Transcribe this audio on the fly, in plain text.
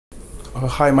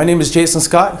Hi, my name is Jason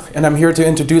Scott, and I'm here to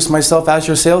introduce myself as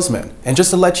your salesman, and just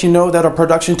to let you know that our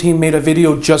production team made a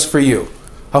video just for you.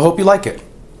 I hope you like it.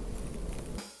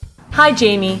 Hi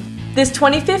Jamie. This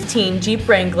 2015 Jeep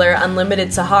Wrangler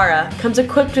Unlimited Sahara comes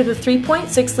equipped with a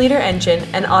 3.6-liter engine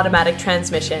and automatic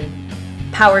transmission,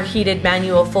 power-heated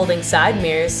manual folding side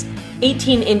mirrors,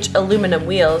 18-inch aluminum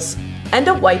wheels, and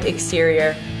a white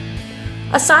exterior.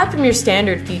 Aside from your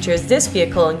standard features, this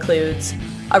vehicle includes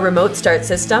a remote start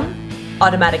system,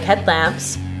 automatic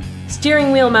headlamps,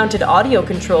 steering wheel mounted audio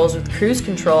controls with cruise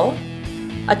control,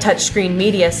 a touchscreen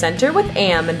media center with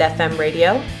AM and FM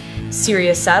radio,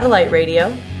 Sirius satellite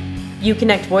radio,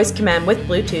 Uconnect voice command with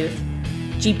Bluetooth,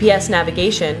 GPS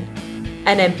navigation,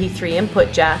 an MP3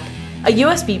 input jack, a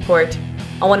USB port,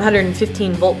 a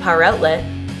 115-volt power outlet,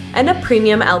 and a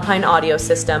premium Alpine audio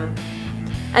system.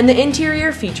 And the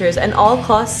interior features an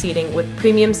all-cloth seating with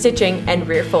premium stitching and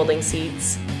rear folding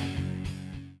seats.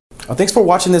 Thanks for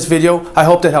watching this video. I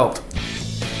hope that helped.